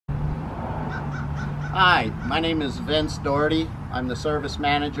Hi, my name is Vince Doherty. I'm the service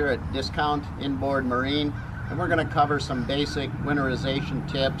manager at Discount Inboard Marine, and we're going to cover some basic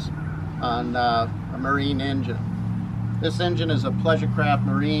winterization tips on a marine engine. This engine is a Pleasurecraft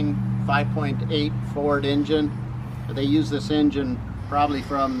Marine 5.8 Ford engine. They use this engine probably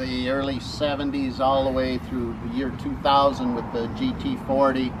from the early 70s all the way through the year 2000 with the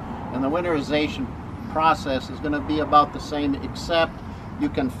GT40, and the winterization process is going to be about the same, except you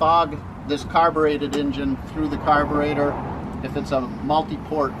can fog this carbureted engine through the carburetor. If it's a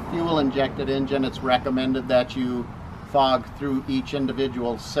multi-port fuel injected engine, it's recommended that you fog through each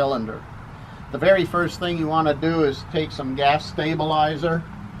individual cylinder. The very first thing you want to do is take some gas stabilizer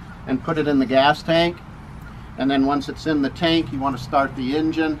and put it in the gas tank, and then once it's in the tank, you want to start the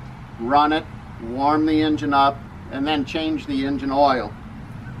engine, run it, warm the engine up, and then change the engine oil.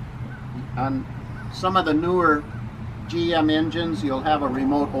 On some of the newer GM engines, you'll have a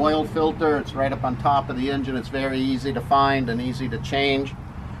remote oil filter. It's right up on top of the engine. It's very easy to find and easy to change.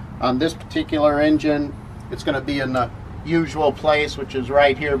 On this particular engine, it's going to be in the usual place, which is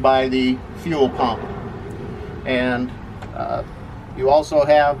right here by the fuel pump. And you also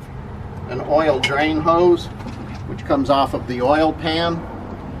have an oil drain hose, which comes off of the oil pan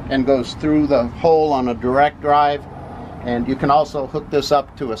and goes through the hole on a direct drive. And you can also hook this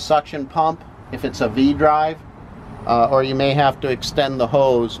up to a suction pump if it's a V drive. Or you may have to extend the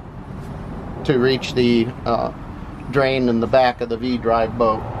hose to reach the drain in the back of the V-drive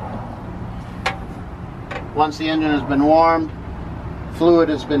boat. Once the engine has been warmed, fluid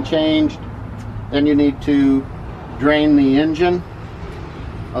has been changed, then you need to drain the engine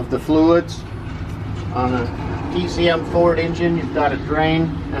of the fluids. On a PCM Ford engine, you've got a drain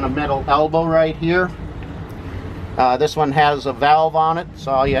and a metal elbow right here. This one has a valve on it,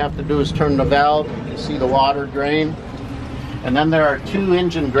 so all you have to do is turn the valve. You can see the water drain. And then there are two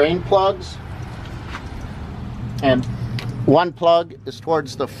engine drain plugs. And one plug is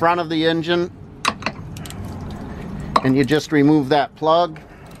towards the front of the engine. And you just remove that plug.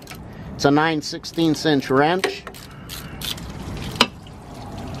 It's a 9/16" wrench.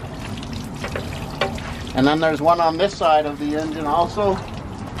 And then there's one on this side of the engine also.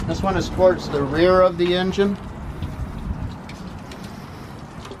 This one is towards the rear of the engine.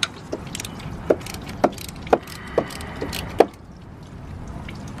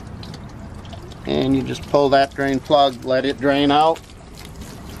 And you just pull that drain plug, let it drain out.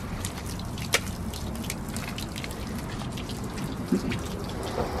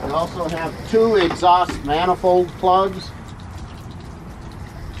 We also have two exhaust manifold plugs.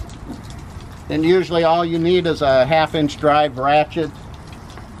 And usually all you need is a 1/2" drive ratchet.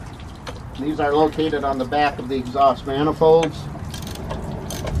 These are located on the back of the exhaust manifolds.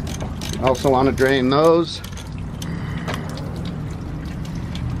 You also want to drain those.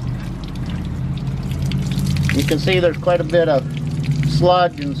 You can see there's quite a bit of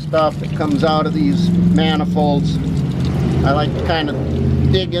sludge and stuff that comes out of these manifolds. I like to kind of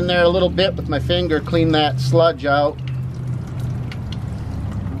dig in there a little bit with my finger, clean that sludge out,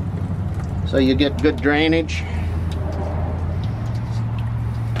 so you get good drainage.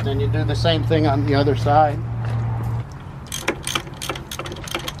 Then you do the same thing on the other side.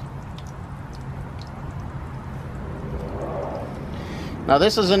 Now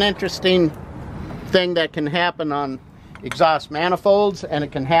this is an interesting thing that can happen on exhaust manifolds, and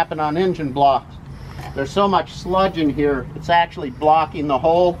it can happen on engine blocks. There's so much sludge in here, it's actually blocking the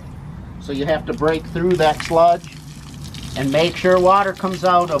hole, so you have to break through that sludge and make sure water comes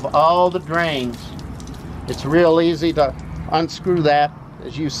out of all the drains. It's real easy to unscrew that.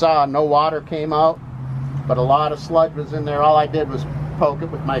 As you saw, no water came out, but a lot of sludge was in there. All I did was poke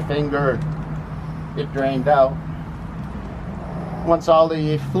it with my finger and it drained out. Once all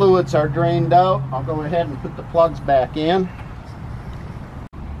the fluids are drained out, I'll go ahead and put the plugs back in.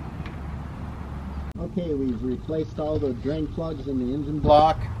 Okay, we've replaced all the drain plugs in the engine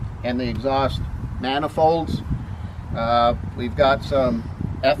block and the exhaust manifolds. We've got some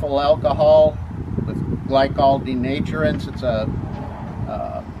ethyl alcohol with glycol denaturants. It's a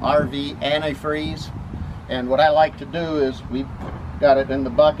RV antifreeze. And what I like to do is, we've got it in the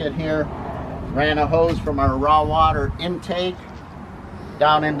bucket here, ran a hose from our raw water intake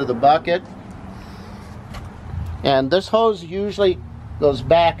down into the bucket, and this hose usually goes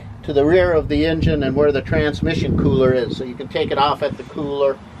back to the rear of the engine and where the transmission cooler is, so you can take it off at the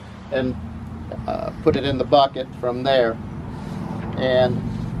cooler and put it in the bucket from there. And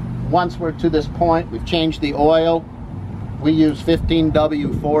once we're to this point, we've changed the oil. We use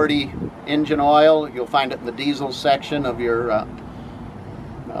 15W40 engine oil. You'll find it in the diesel section of your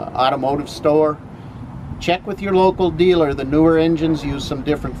automotive store. Check with your local dealer. The newer engines use some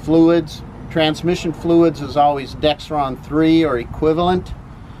different fluids. transmission fluids is always Dexron 3 or equivalent,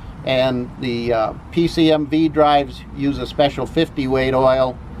 and the PCMV drives use a special 50 weight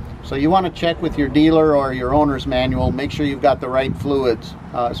oil. So you want to check with your dealer or your owner's manual, make sure you've got the right fluids,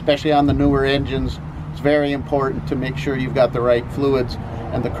 especially on the newer engines. It's very important to make sure you've got the right fluids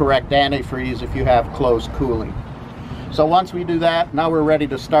and the correct antifreeze if you have closed cooling. So once we do that, now we're ready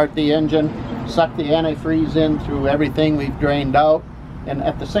to start the engine, suck the antifreeze in through everything we've drained out, and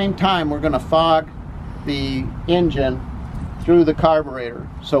at the same time we're going to fog the engine through the carburetor.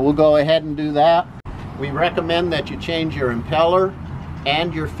 So we'll go ahead and do that. We recommend that you change your impeller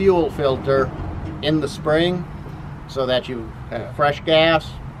and your fuel filter in the spring so that you have fresh gas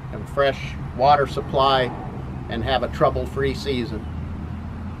and fresh water supply and have a trouble-free season.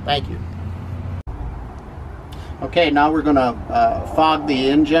 Thank you. Okay, now we're going to fog the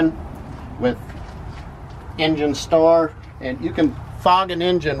engine with engine store, and you can fog an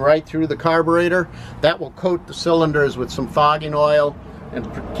engine right through the carburetor. That will coat the cylinders with some fogging oil and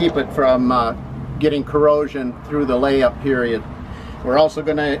keep it from getting corrosion through the layup period. We're also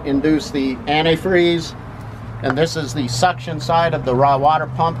going to induce the antifreeze, and this is the suction side of the raw water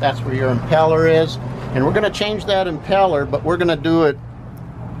pump. That's where your impeller is, and we're going to change that impeller, but we're going to do it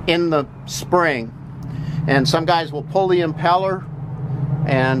in the spring. And some guys will pull the impeller,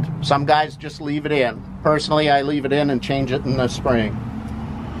 and some guys just leave it in. Personally, I leave it in and change it in the spring.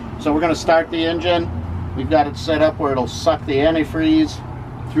 So we're going to start the engine. We've got it set up where it'll suck the antifreeze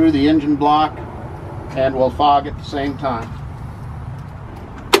through the engine block, and we'll fog at the same time.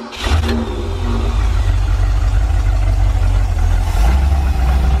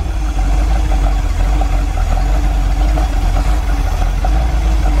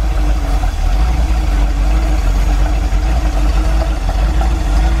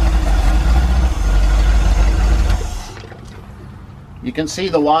 You can see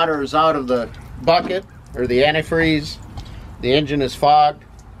the water is out of the bucket, or the antifreeze. The engine is fogged,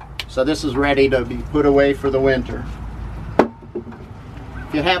 so this is ready to be put away for the winter.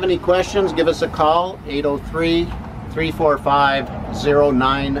 If you have any questions, give us a call,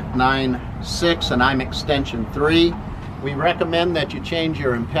 803-345-0996, and I'm extension 3. We recommend that you change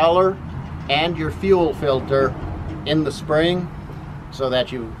your impeller and your fuel filter in the spring so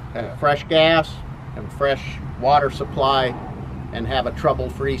that you have fresh gas and fresh water supply and have a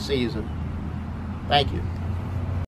trouble-free season. Thank you.